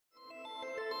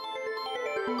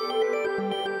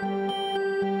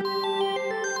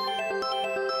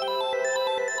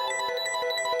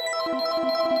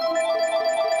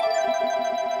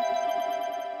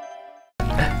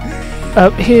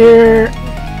Up here.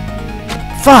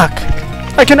 Fuck!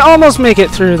 I can almost make it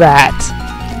through that.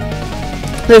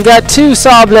 They've got 2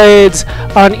 saw blades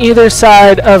on either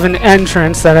side of an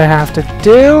entrance that I have to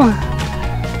do.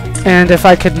 And if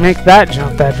I could make that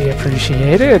jump, that'd be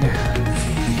appreciated.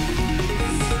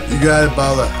 You got it,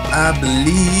 Bala. I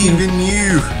believe in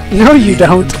you. No, you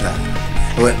don't.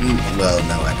 Well,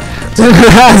 no, I don't.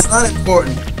 It's not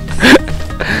important.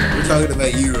 We're talking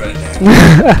about you right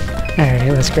now.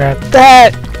 Alright, let's grab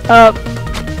that.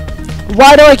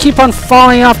 Why do I keep on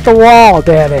falling off the wall,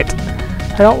 damn it?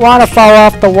 I don't want to fall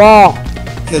off the wall.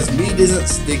 Because meat isn't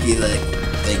sticky like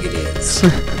I think it is.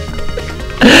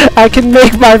 I can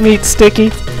make my meat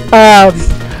sticky.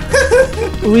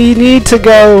 We need to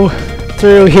go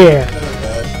through here.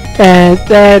 And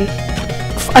then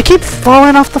I keep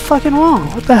falling off the fucking wall.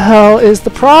 What the hell is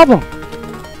the problem?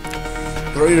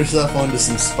 Throw yourself onto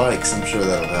some spikes, I'm sure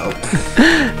that'll help.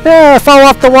 Yeah, I fell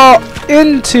off the wall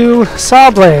into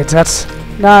saw blades. That's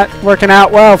not working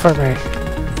out well for me.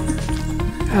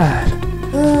 God.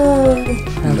 Okay.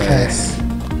 Nice.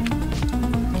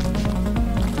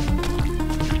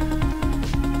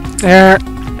 There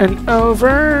and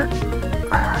over.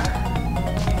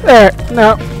 There,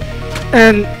 no.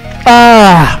 And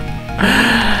I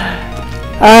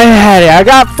had it. I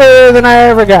got further than I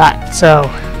ever got. So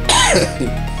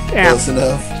yeah. Close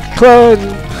enough. Close.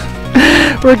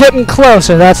 We're getting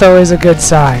closer. That's always a good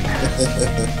sign.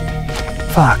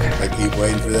 Fuck. I keep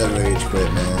waiting for that rage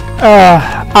quit, man.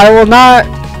 I will not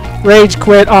rage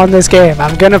quit on this game.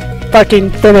 I'm gonna fucking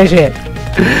finish it.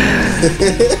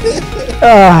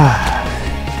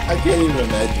 I can't even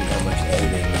imagine how much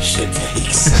editing this shit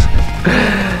takes.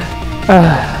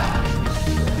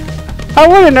 I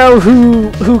want to know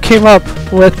who came up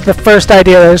with the first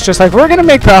idea that was just like, we're gonna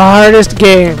make the hardest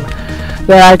game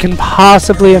that I can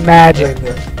possibly imagine.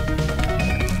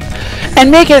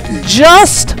 And make it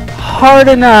just hard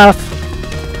enough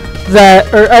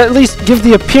that, or at least give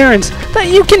the appearance that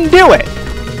you can do it.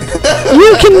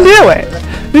 You can do it.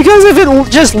 Because if it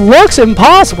just looks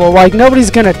impossible, like nobody's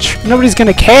gonna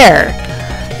care.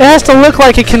 It has to look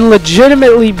like it can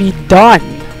legitimately be done.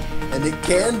 And it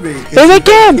can be. And it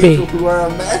can be. People who are a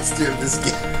master of this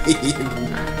game.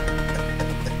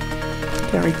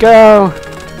 There we go.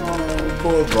 Oh,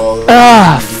 poor ball.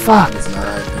 Ah, fuck. It's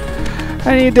not.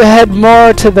 I need to head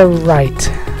more to the right.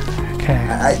 Okay.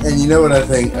 And you know what I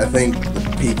think? I think the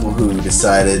people who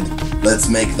decided, let's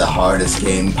make the hardest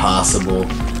game possible,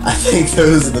 I think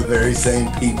those are the very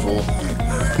same people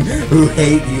who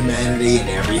hate humanity and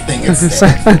everything it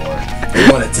stands for. They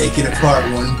want to take it apart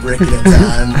one brick at a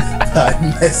time by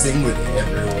messing with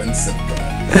everyone's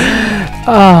subconscious.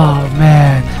 Oh,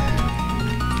 man.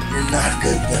 You're not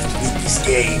good enough to beat this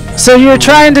game. So you're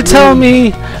trying to tell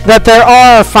me that there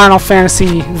are Final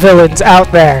Fantasy villains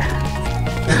out there.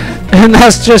 And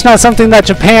that's just not something that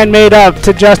Japan made up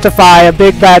to justify a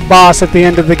big bad boss at the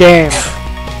end of the game.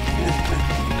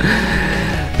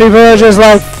 People are just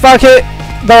like, fuck it,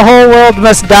 the whole world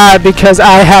must die because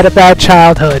I had a bad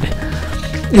childhood.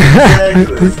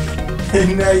 Exactly.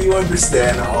 And now you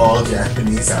understand all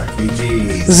Japanese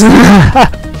RPGs.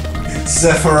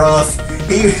 Sephiroth,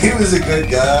 he was a good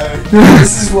guy.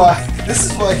 This is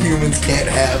why humans can't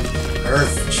have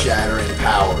earth-shattering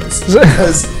powers.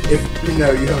 Because if you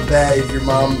have if your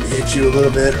mom hits you a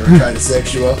little bit or tried to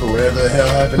sex you up or whatever the hell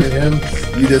happened to him,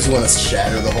 you just want to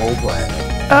shatter the whole planet.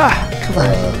 Come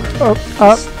on.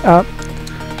 Up.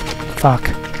 Fuck.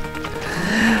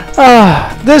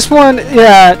 This one,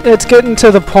 yeah, it's getting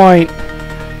to the point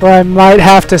where I might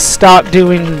have to stop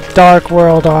doing Dark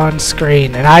World on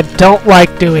screen, and I don't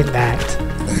like doing that.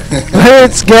 But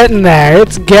it's getting there.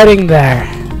 It's getting there.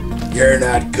 You're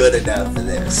not good enough for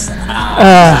this.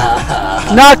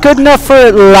 Not good enough for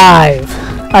it live.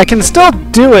 I can still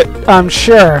do it, I'm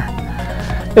sure.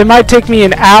 It might take me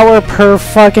an hour per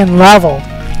fucking level.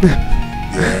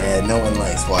 Yeah, no one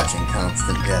likes watching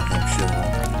constant death, I'm sure.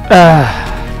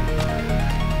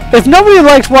 If nobody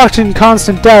likes watching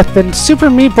constant death, then Super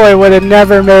Meat Boy would have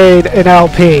never made an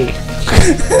LP.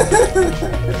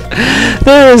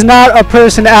 There is not a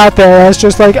person out there that's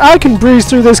just like, I can breeze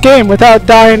through this game without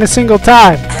dying a single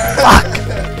time. Fuck.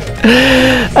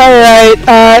 Alright,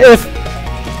 if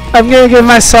I'm gonna give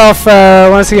myself,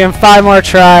 once again, 5 more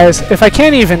tries. If I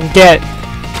can't even get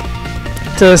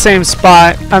to the same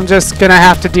spot, I'm just gonna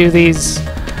have to do these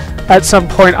at some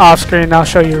point off screen. I'll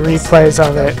show you replays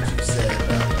of it.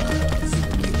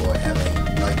 Super Meat Boy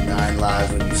having like 9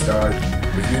 lives when you start.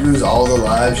 If you lose all the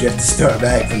lives, you have to start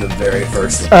back from the very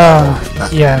first thing.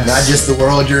 Yes. Not just the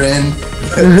world you're in,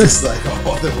 but just like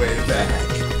all the way back.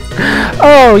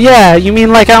 Oh, yeah, you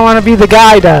mean like I want to be the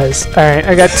guy does. Alright,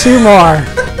 I got 2 more.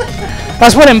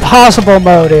 That's what impossible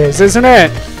mode is, isn't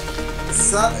it?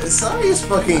 Sorry is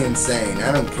fucking insane.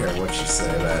 I don't care what you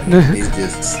say about him.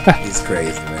 He's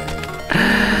crazy,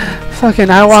 man. Fucking,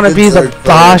 I want to be the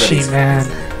Boshi, man.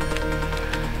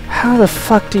 How the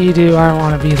fuck do you do I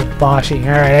want to be the Boshi?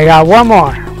 Alright, I got 1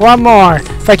 more. 1 more.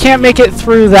 If I can't make it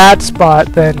through that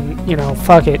spot, then, you know,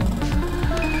 fuck it.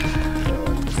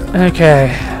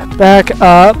 Okay. Back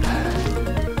up.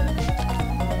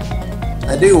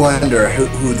 I do wonder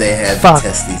who they have to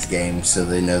test these games so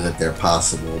they know that they're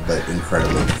possible, but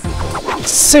incredibly difficult.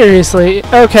 Seriously.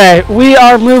 Okay, we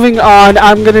are moving on.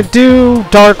 I'm gonna do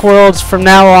Dark Worlds from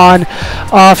now on,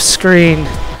 off screen.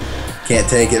 Can't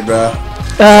take it, bro.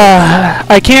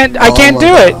 I can't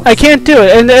do it. I can't do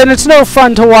it. And it's no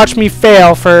fun to watch me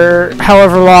fail for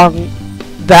however long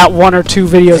that 1 or 2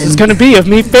 videos is gonna be of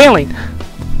me failing.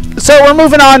 So we're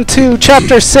moving on to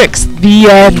Chapter 6, The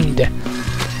End.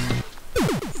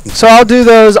 So I'll do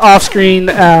those off screen,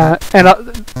 and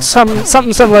something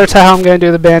similar to how I'm going to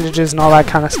do the bandages and all that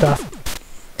kind of stuff.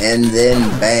 And then,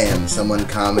 bam, someone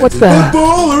commented, What the?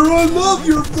 Baller, I love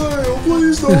your fail.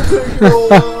 Please don't take it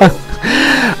all out.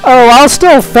 Oh, I'll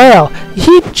still fail.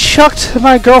 He chucked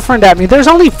my girlfriend at me. There's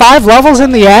only 5 levels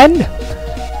in the end?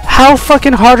 How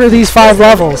fucking hard are these 5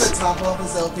 levels? Top off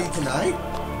his LP tonight?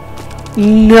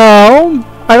 No,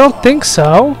 I don't think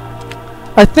so.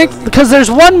 I think because there's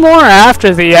 1 more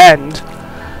after the end.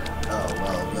 Oh,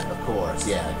 well, of course,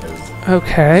 yeah, because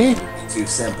okay. Too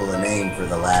simple a name for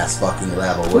the last fucking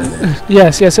level, wouldn't it?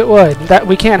 Yes, it would. That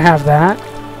we can't have that.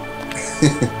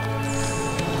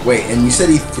 Wait, and you said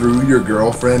he threw your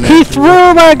girlfriend? He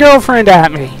threw my girlfriend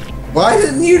at me. Why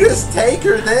didn't you just take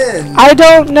her then? I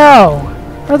don't know.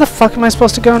 Where the fuck am I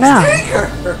supposed to go now? Take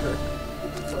her.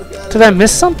 Did I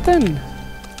miss something?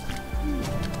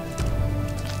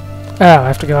 Oh, I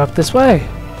have to go up this way.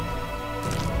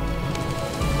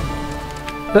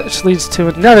 Which leads to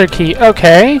another key.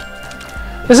 Okay.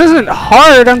 This isn't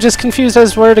hard, I'm just confused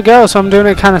as to where to go, so I'm doing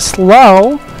it kind of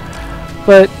slow.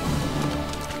 But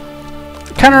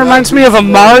it kind of reminds me of a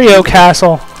Mario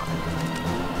castle.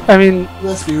 I mean... You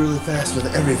must be really fast with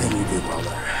everything you do,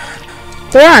 brother.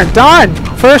 There, done!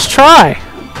 First try.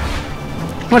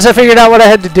 Once I figured out what I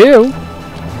had to do.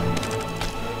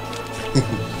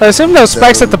 I assume those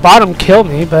spikes at the bottom kill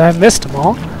me, but I missed them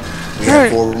all. We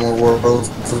have 4 more worlds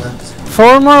left.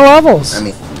 4 more levels. I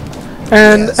mean,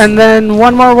 and then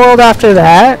 1 more world after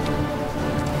that.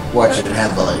 Watch it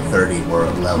have like 30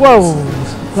 world levels.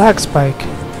 Whoa, lag spike.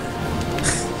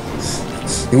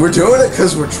 And we're doing it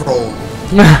because we're trolling.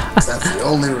 That's the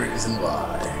only reason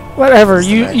why. Whatever.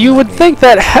 You would think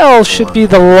that hell should be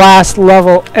the last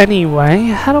level anyway.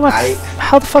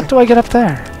 How the fuck do I get up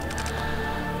there?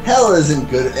 Hell isn't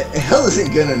good. Hell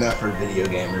isn't good enough for video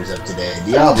gamers of today.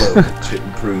 Diablo should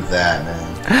improve that,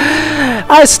 man.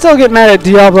 I still get mad at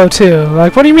Diablo 2.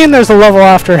 Like, what do you mean there's a level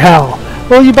after Hell?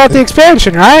 Well, you bought the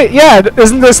expansion, right? Yeah.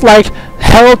 Isn't this like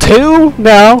Hell 2?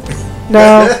 No.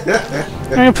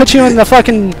 I'm gonna put you in the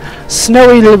fucking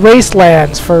snowy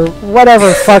wastelands for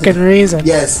whatever fucking reason.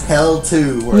 Yes, Hell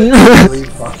 2, where it's really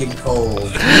fucking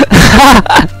cold.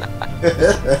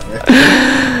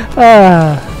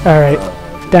 Alright.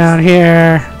 Down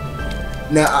here.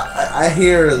 Now, I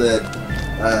hear that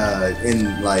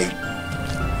in, like,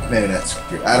 maybe that's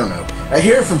true, I don't know. I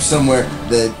hear from somewhere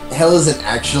that Hell isn't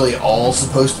actually all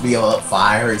supposed to be about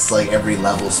fire. It's like every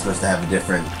level is supposed to have a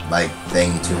different, like,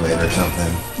 thing to it or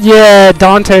something. Yeah,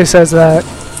 Dante says that.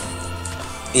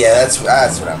 Yeah, that's what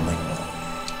I'm thinking of.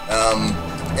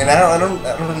 And I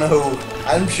don't know.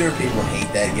 I'm sure people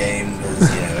hate that game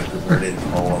because, you know, a perverted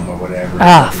poem or whatever.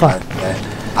 Ah, fuck. Like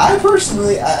I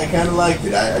personally, I kind of liked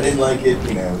it. I didn't like it,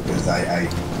 you know, because I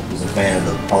was a fan of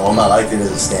the poem. I liked it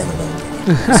as a standalone.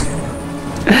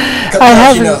 I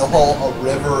haven't. You know, the whole a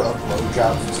river of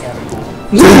blowjobs was kind of cool.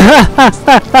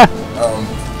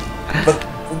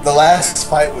 But the last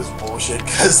fight was bullshit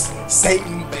because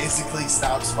Satan basically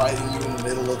stops fighting you in the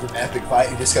middle of an epic fight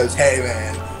and just goes, "Hey,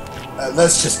 man,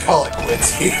 let's just call it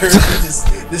quits here." It just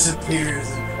disappears.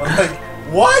 And I'm like,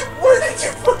 what? Where did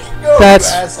you fucking go, you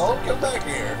asshole? Come back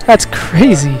here. That's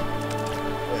crazy.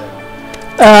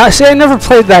 See, I never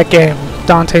played that game,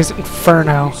 Dante's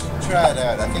Inferno. You should try it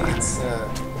out. I think it's,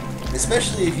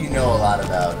 especially if you know a lot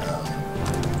about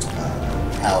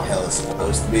how Hell is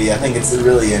supposed to be. I think it's a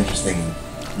really interesting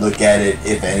look at it,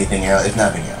 if anything else, if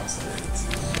nothing else.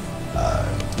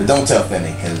 But don't tell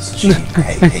Finny, because she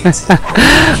hates it.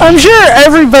 I'm sure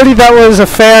everybody that was a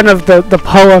fan of the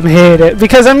poem hated it,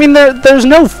 because, I mean, there's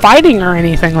no fighting or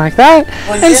anything like that.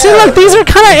 Well, and yeah, see, look, these are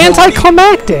kind of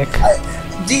anticlimactic.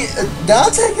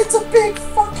 Dante gets a big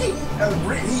fucking...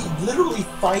 he literally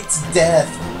fights death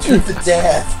to the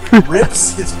death,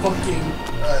 rips his fucking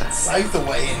scythe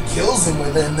away and kills him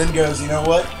with it, and then goes, you know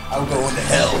what? I'm going to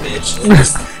hell, bitch. And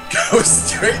just goes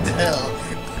straight to hell.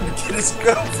 Get his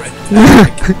girlfriend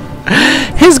back.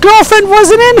 His girlfriend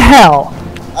wasn't in hell.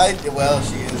 Well,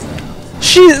 she is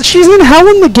now. She's in hell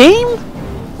in the game?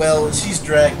 Well, she's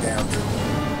dragged down to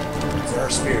so her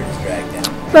spirit is dragged down.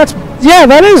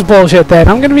 That is bullshit then.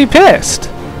 I'm gonna be pissed.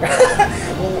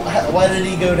 Well, why did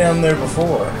he go down there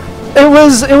before? It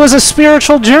was a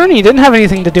spiritual journey. It didn't have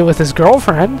anything to do with his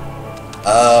girlfriend.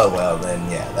 Oh, well then,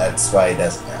 yeah, that's why he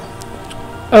doesn't now.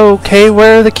 Okay,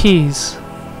 where are the keys?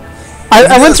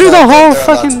 I went through the whole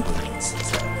fucking...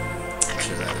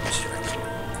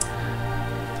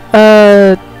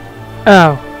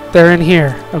 Oh, they're in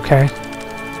here. Okay.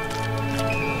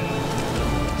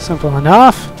 Simple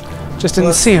enough. Just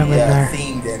didn't see them in there.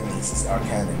 Themed enemies are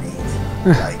kind of neat.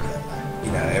 Like,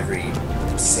 you know, every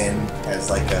sin has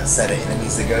like a set of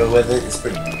enemies to go with it. It's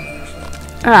pretty neat,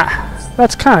 actually.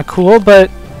 That's kind of cool, but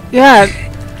yeah,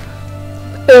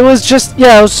 it was just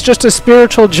a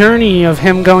spiritual journey of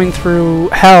him going through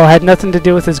hell. It had nothing to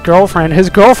do with his girlfriend. His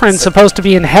girlfriend's supposed to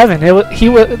be in heaven.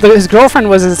 His girlfriend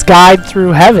was his guide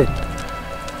through heaven.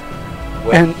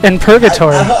 And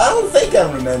purgatory. I don't think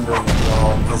I'm remembering it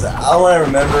wrong, because all I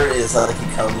remember is like he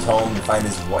comes home to find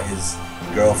his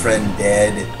girlfriend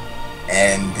dead,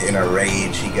 and in a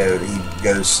rage he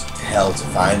goes to hell to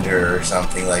find her or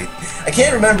something. Like, I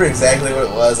can't remember exactly what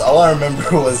it was. All I remember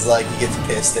was like he gets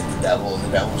pissed at the devil, and the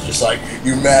devil's just like,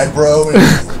 "You mad, bro?" And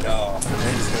he's like, "No," and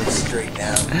then just goes straight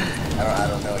down. I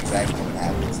don't know exactly what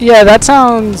happens. Yeah, that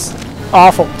sounds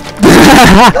awful.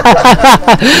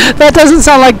 That doesn't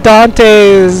sound like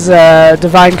Dante's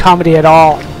Divine Comedy at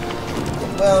all.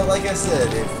 Well, like I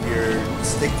said, if you're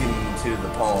sticking to the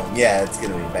poem, yeah, it's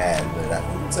gonna be bad, but I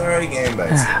think it's an alright game by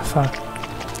itself. Fuck.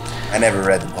 I never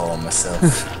read the poem myself.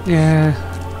 Yeah.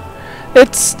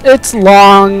 It's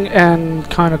long and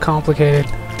kind of complicated.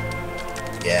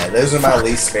 Yeah, those are my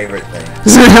least favorite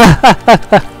things.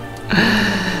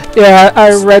 Yeah,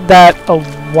 I read that a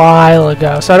while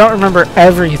ago, so I don't remember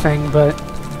everything, but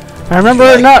I remember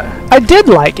I did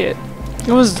like it.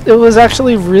 It was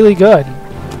actually really good.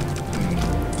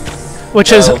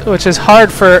 Which is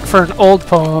hard for an old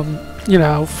poem, you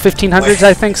know, 1500s,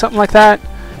 I think, something like that.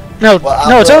 No,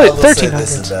 it's only 1300s.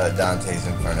 This is Dante's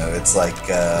Inferno. It's like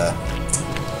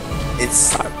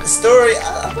it's the story.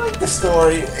 I like the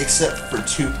story, except for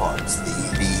two parts.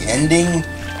 The ending,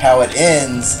 how it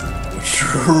ends, which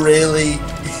really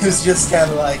it was just kind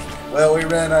of like, well, we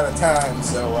ran out of time,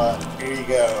 so here you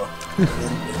go. And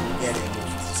then the beginning,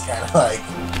 which was just kind of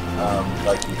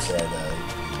like you said.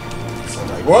 So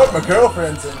like, what? My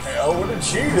girlfriend's in hell. What did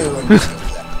she do? And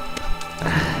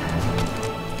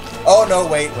oh no!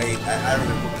 Wait! I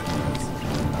remember what it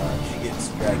was. She gets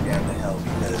dragged down to hell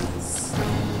because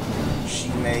she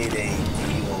made a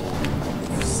deal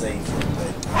with Satan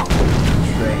that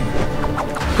betrayed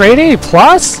her. Grade A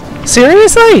plus?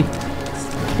 Seriously?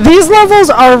 These levels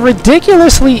are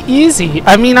ridiculously easy.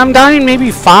 I mean, I'm dying maybe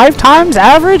 5 times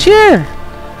average here.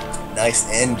 Nice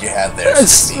end you have there.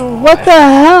 What the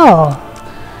hell?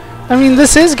 I mean,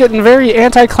 this is getting very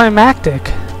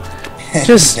anticlimactic.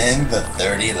 Just then the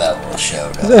 30 level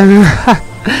showed up.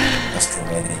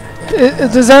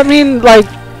 Does that mean like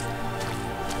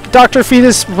Dr.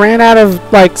 Fetus ran out of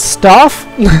like stuff?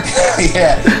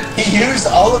 Yeah, he used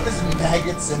all of his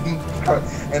maggots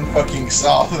and fucking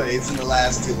saw blades in the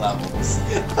last 2 levels.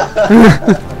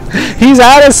 He's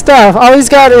out of stuff. All he's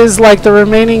got is like the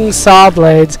remaining saw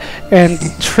blades and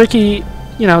tricky,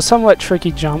 you know, somewhat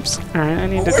tricky jumps. Alright, I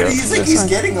need to go. Where do you think he's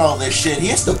getting all this shit? He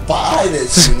has to buy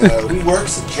this, you know. He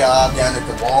works a job down at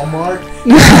the Walmart.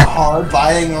 He's hard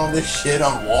buying all this shit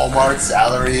on Walmart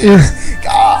salary.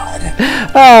 God.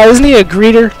 Isn't he a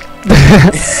greeter?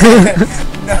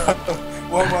 No,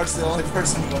 Walmart's the only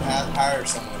person who would hire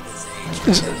someone of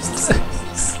his age.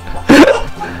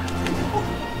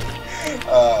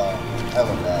 I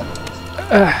love that.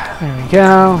 There we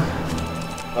go.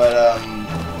 But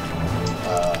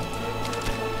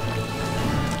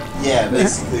yeah,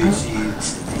 basically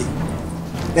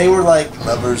they were like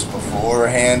lovers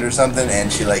beforehand or something,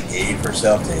 and she like gave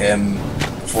herself to him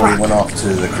before he went off to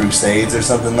the Crusades or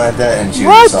something like that, and she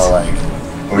was all like,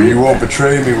 "Oh, you won't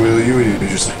betray me, will you?" And he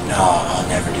was just like, "No, I'll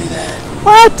never do that."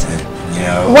 What? And, you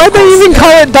know, why'd they even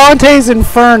call it Dante's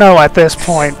Inferno at this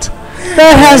point?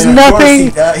 That has and of course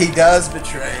nothing. he does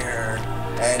betray her,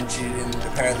 and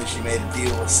apparently she made a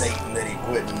deal with Satan that he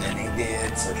wouldn't, and he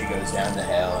did. So she goes down to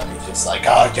hell, and he's just like,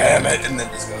 "God damn it!" and then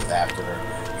just goes after her.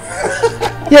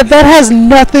 Yeah, that has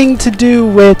nothing to do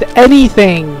with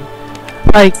anything.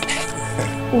 Like,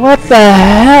 what the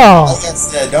hell? Like I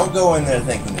said, don't go in there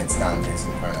thinking it's Dante's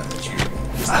Inferno that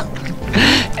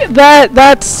you're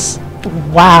That's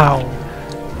wow.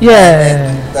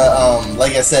 Yeah. And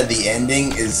like I said, the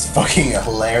ending is fucking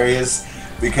hilarious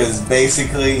because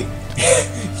basically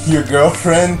your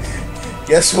girlfriend,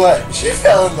 guess what? She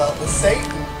fell in love with Satan.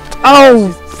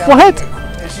 Oh, what?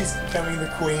 And she's becoming the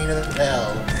queen of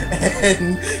hell.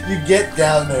 And you get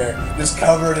down there just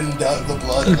covered in the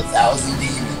blood of 1,000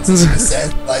 demons. And she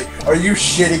says, like, "Are you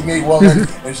shitting me, woman?"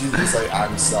 And she's just like,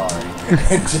 "I'm sorry,"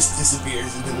 and just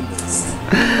disappears into the mist.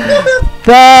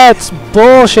 That's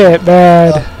bullshit,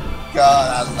 man. Oh,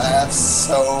 God, I laugh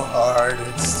so hard.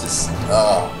 It's just,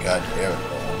 oh, God damn it.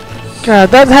 God,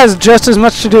 that has just as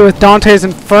much to do with Dante's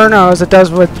Inferno as it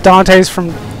does with Dante's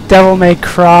from Devil May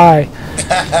Cry.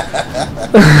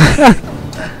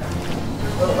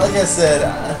 Well, like I said,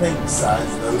 I think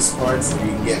besides those parts, if you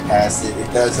can get past it,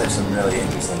 it does have some really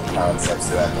interesting concepts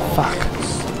throughout the whole game.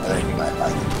 I think you might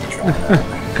like it if you try it out.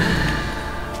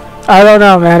 I don't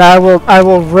know, man. I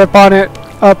will rip on it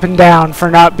up and down for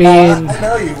not being. I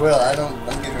know you will. Don't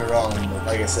get me wrong. But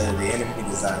like I said, the enemy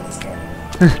design is kind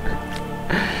of.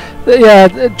 Yeah,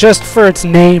 just for its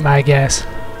name, I guess.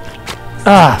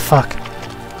 Ah, fuck.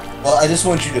 Well, I just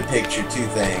want you to picture two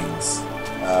things: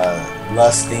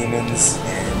 lust demons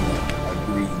and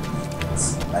greed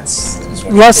demons. That's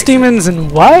Lust demons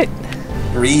and what?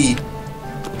 Greed.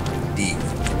 Deep.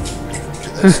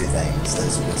 Those two things.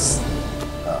 Those are just.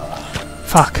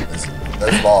 Fuck.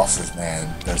 Those bosses, man.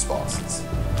 Those bosses.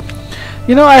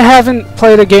 You know, I haven't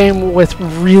played a game with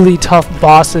really tough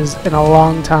bosses in a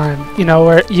long time. You know,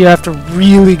 where you have to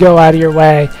really go out of your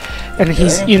way. And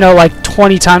he's, you know, like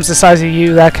 20 times the size of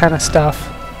you, that kind of stuff.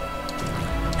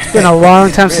 It's been a long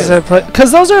time since I played.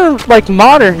 Because those are, like,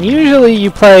 modern. Usually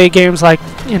you play games like,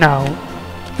 you know,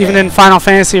 even in Final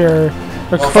Fantasy or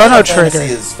Chrono Final Trigger.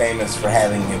 Fantasy is famous for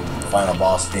having the final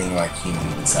boss being, like, human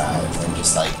in size. And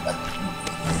just, like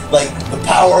the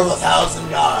power of 1,000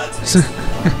 gods.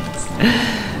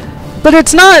 But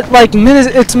it's not like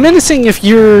it's menacing if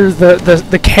you're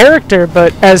the character,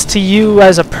 but as to you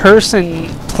as a person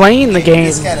playing the game.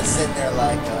 Just kind of sitting there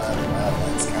like,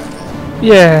 that's kind of.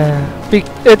 Yeah,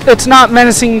 it's not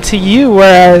menacing to you,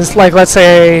 whereas like let's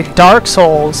say Dark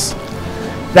Souls,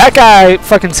 that guy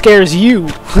fucking scares you.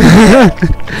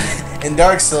 In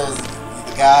Dark Souls,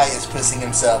 the guy is pissing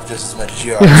himself just as much as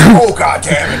you are. Oh, God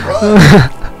damn it, run!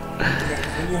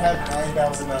 When you have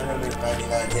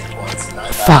 9,999 hit points and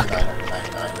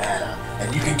 9,999 mana,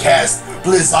 and you can cast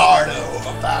Blizzardo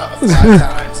about 5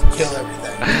 times and kill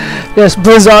everything. Yes,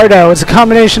 Blizzardo. It's a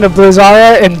combination of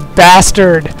Blizzara and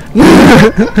Bastard.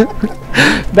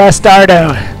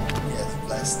 Bastardo. Yes,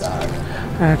 Blastardo.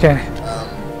 Okay.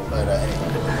 But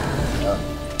anyway,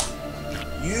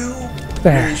 you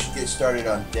really should get started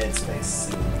on Dead Space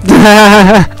soon.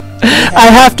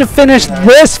 I have to finish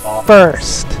this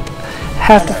first.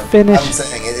 Have to finish. I'm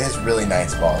saying it has really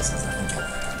nice bosses.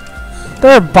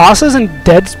 There are bosses in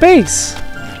Dead Space.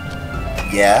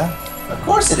 Yeah, of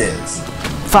course it is.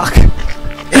 Fuck.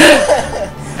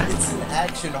 It's an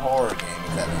action horror game,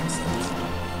 if that makes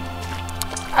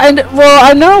sense. Well,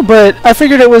 I know, but I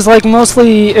figured it was like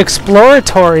mostly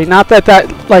exploratory. Not that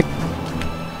like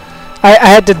I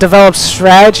had to develop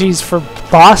strategies for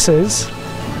bosses.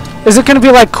 Is it going to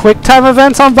be like quick time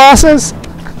events on bosses?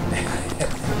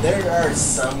 There are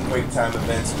some quick time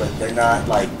events, but they're not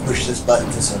like push this button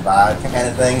to survive kind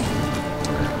of thing.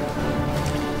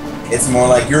 It's more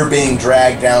like you're being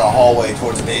dragged down a hallway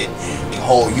towards a big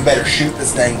hole. You better shoot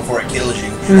this thing before it kills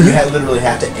you. You literally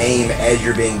have to aim as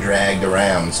you're being dragged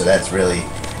around. So that's a really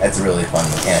fun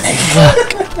mechanic.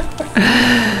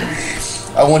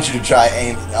 I want you to try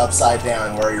aiming upside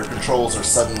down where your controls are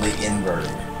suddenly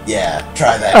inverted. Yeah,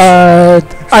 try that.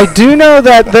 I do know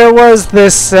that there was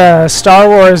this Star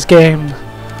Wars game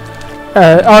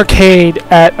arcade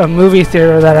at a movie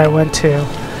theater that I went to,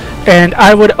 and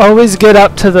I would always get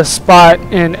up to the spot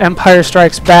in Empire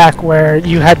Strikes Back where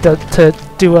you had to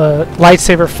do a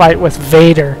lightsaber fight with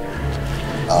Vader.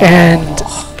 And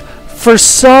for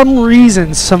some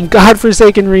reason, some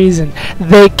godforsaken reason,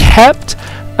 they kept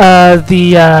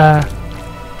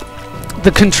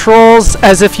the controls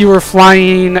as if you were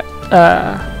flying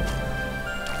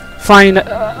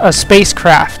a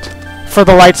spacecraft for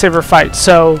the lightsaber fight.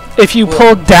 So if you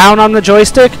pulled down on the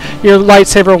joystick, your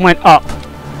lightsaber went up.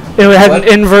 It had What? an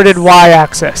inverted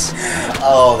y-axis.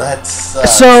 Oh, that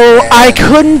sucks. So man. I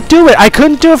couldn't do it. I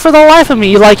couldn't do it for the life of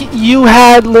me. Like, you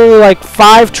had literally like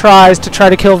 5 tries to try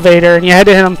to kill Vader, and you had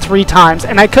to hit him 3 times,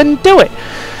 and I couldn't do it.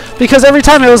 Because every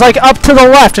time it was like up to the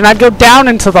left, and I'd go down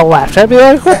and to the left. I'd be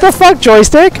like, what the fuck,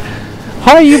 joystick?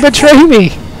 How do you betray me?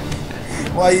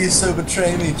 Why you so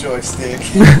betray me, joystick?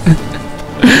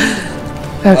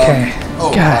 Okay.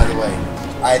 Oh, God. by the way,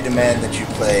 I demand that you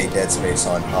play Dead Space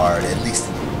on hard, at least.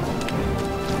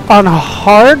 On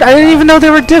hard? I didn't even know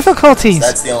there were difficulties.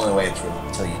 That's the only way it's really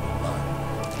until you.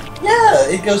 Yeah,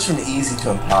 it goes from easy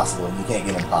to impossible, and you can't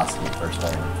get impossible first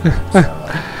time.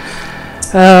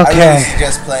 So, I really Okay.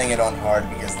 suggest playing it on hard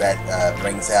because that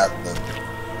brings out the.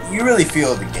 You really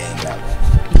feel the game that way.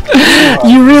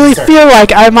 You really feel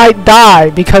like I might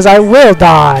die, because I will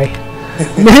die.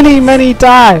 Many, many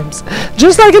times.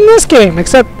 Just like in this game,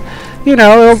 except, you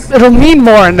know, it'll mean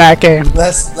more in that game.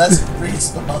 Less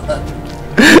respawn.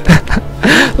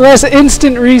 Less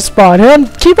instant respawn.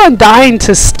 And keep on dying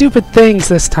to stupid things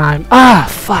this time. Ah,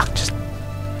 fuck. Just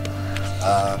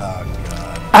Oh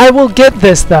god. I will get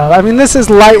this, though. I mean, this is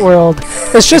Light World.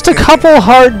 It's just a couple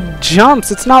hard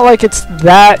jumps. It's not like it's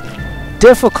that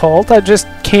difficult. I just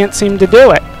can't seem to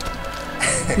do it.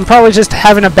 I'm probably just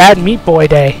having a bad Meat Boy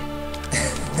day.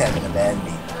 Having a bad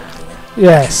meat.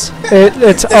 Yes.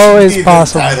 It's This always should be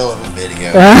possible. The title of a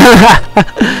video.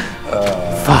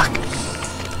 Fuck.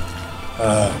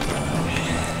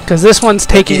 Because this one's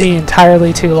taking me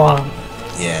entirely too long.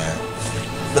 Yeah.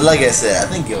 But like I said, I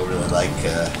think you'll really like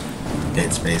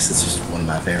Dead Space. It's just one of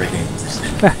my favorite games.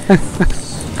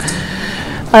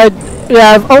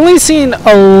 I've only seen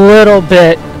a little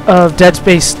bit of Dead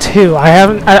Space 2. I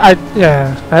haven't.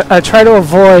 I try to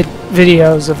avoid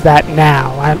videos of that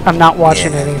now. I'm not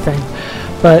watching anything,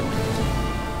 but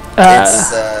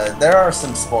there are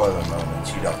some spoiler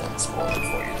moments. You don't want to spoil it for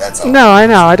you. That's all. no, I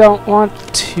know. I don't want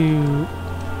to.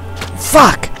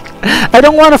 Fuck. I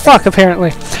don't want to fuck.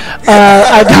 Apparently,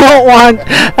 I don't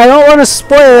want to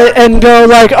spoil it and go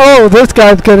like, oh, this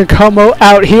guy's gonna come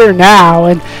out here now,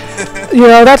 and you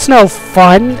know that's no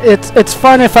fun. It's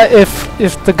fun if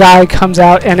the guy comes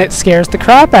out and it scares the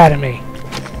crap out of me.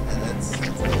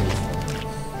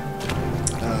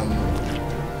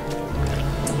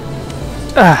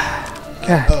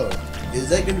 God. Oh, is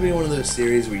that going to be one of those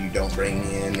series where you don't bring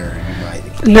me in, or you might?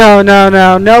 No.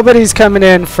 Nobody's coming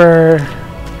in for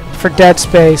Dead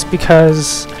Space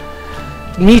because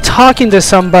me talking to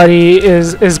somebody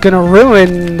is gonna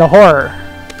ruin the horror,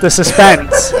 the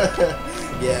suspense.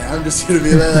 Yeah, I'm just gonna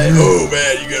be like, oh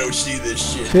man, you gotta see this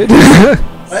shit.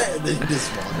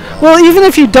 Well, even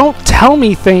if you don't tell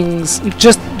me things,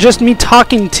 just me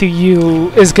talking to you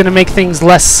is gonna make things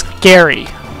less scary.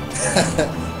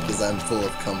 Because I'm full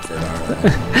of comfort, aren't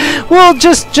I? Well,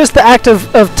 just the act of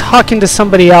talking to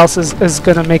somebody else is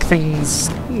gonna make things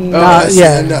not.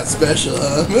 I'm not special,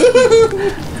 huh?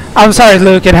 I'm sorry,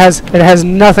 Luke. It has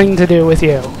nothing to do with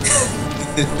you.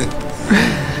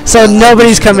 So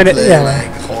nobody's coming in. Yeah.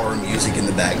 Like horror music in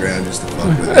the background just to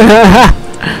fuck with it.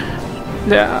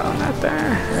 No, not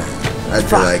there. I'd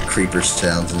do like creeper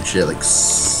sounds and shit, like.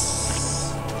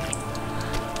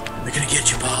 They're gonna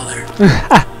get you, Pollard.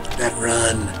 That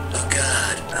run. Oh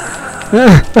God.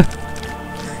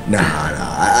 No,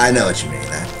 I know what you mean.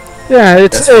 Yeah,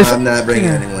 That's why I'm not bringing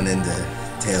anyone into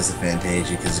Tales of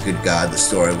Fantasia, because good God, the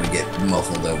story would get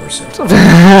muffled over so.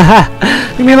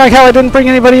 You mean like how I didn't bring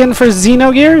anybody in for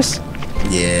Xenogears?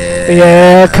 Yeah.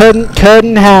 Yeah,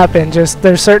 couldn't happen. Just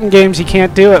there's certain games you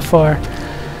can't do it for.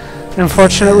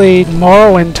 Unfortunately,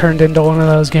 Morrowind turned into one of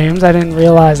those games. I didn't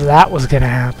realize that was gonna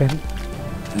happen.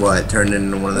 What, turned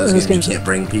into one of those games you can't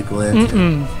bring people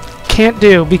in? Can't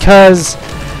do because.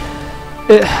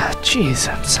 Jeez,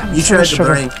 I'm You so tried to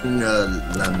struggling. bring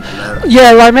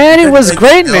Yeah, Limani was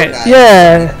great in it.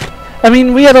 Yeah, I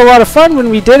mean we had a lot of fun when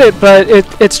we did it, but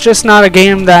it's just not a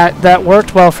game that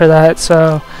worked well for that.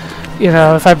 So, you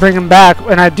know, if I bring him back,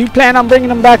 and I do plan on bringing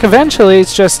him back eventually,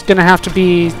 it's just gonna have to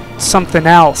be something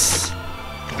else.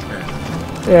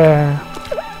 Yeah.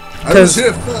 I was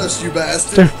here first, you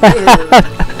bastard.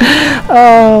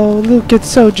 Oh, Luke gets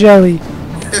so jelly.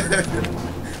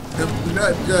 I'm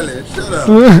not jelly, shut up.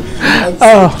 I'm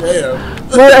so jam.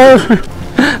 Whatever.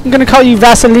 I'm gonna call you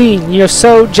Vaseline. You're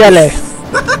so jelly.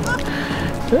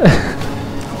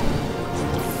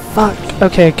 Fuck.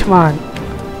 Okay, come on.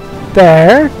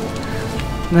 There.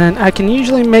 And then I can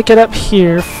usually make it up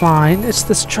here. Fine. It's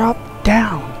this drop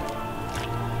down.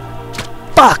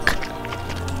 Fuck.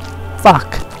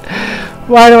 Fuck.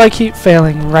 Why do I keep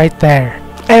failing right there?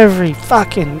 Every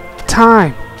fucking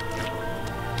time.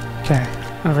 Okay.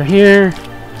 Over here.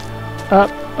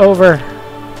 Up. Over.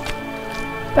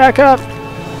 Back up.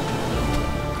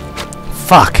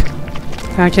 Fuck.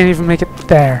 I can't even make it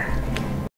there.